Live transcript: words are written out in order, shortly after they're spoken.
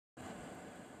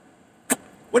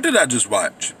What did I just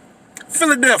watch?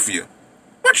 Philadelphia.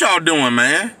 What y'all doing,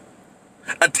 man?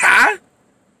 A tie?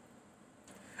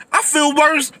 I feel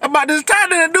worse about this tie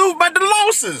than I do about the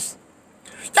losses.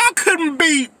 Y'all couldn't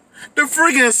beat the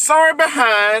freaking sorry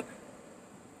behind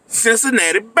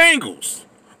Cincinnati Bengals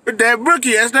with that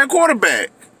rookie as their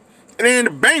quarterback. And then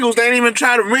the Bengals, they didn't even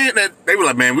try to win that. They were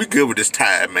like, man, we good with this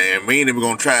tie, man. We ain't even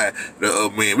gonna try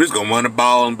to win. We just gonna run the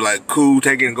ball and be like, cool,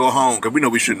 take it and go home, because we know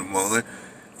we shouldn't have won.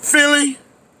 Philly,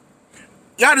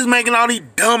 y'all just making all these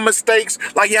dumb mistakes,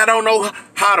 like y'all don't know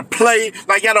how to play,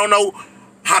 like y'all don't know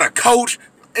how to coach,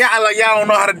 like y'all don't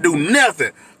know how to do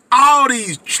nothing. All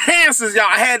these chances y'all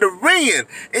had to win,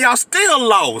 and y'all still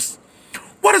lost.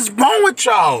 What is wrong with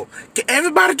y'all? Can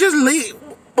everybody just leave?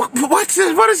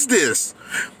 What is this?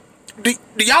 Do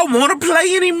y'all want to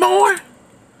play anymore?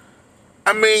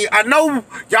 I mean, I know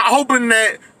y'all hoping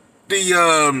that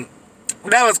the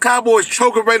Dallas Cowboys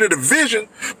choke away the division,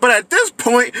 but at this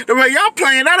point, the way y'all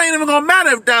playing, that ain't even gonna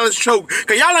matter if Dallas choke,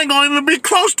 because y'all ain't gonna even be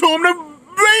close to them to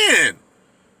win.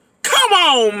 Come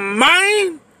on,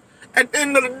 man. At the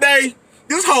end of the day,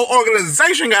 this whole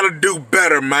organization gotta do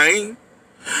better, man.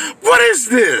 What is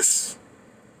this?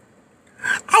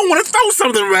 I want to throw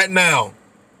something right now.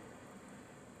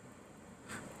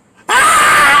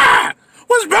 Ah!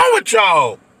 What's wrong with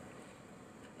y'all?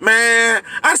 Man,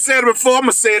 I said it before, I'm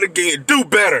going to say it again. Do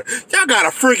better. Y'all got a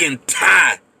freaking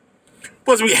tie.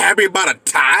 Supposed to be happy about a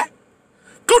tie?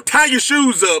 Go tie your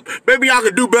shoes up. Maybe y'all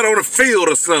could do better on the field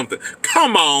or something.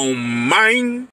 Come on, man.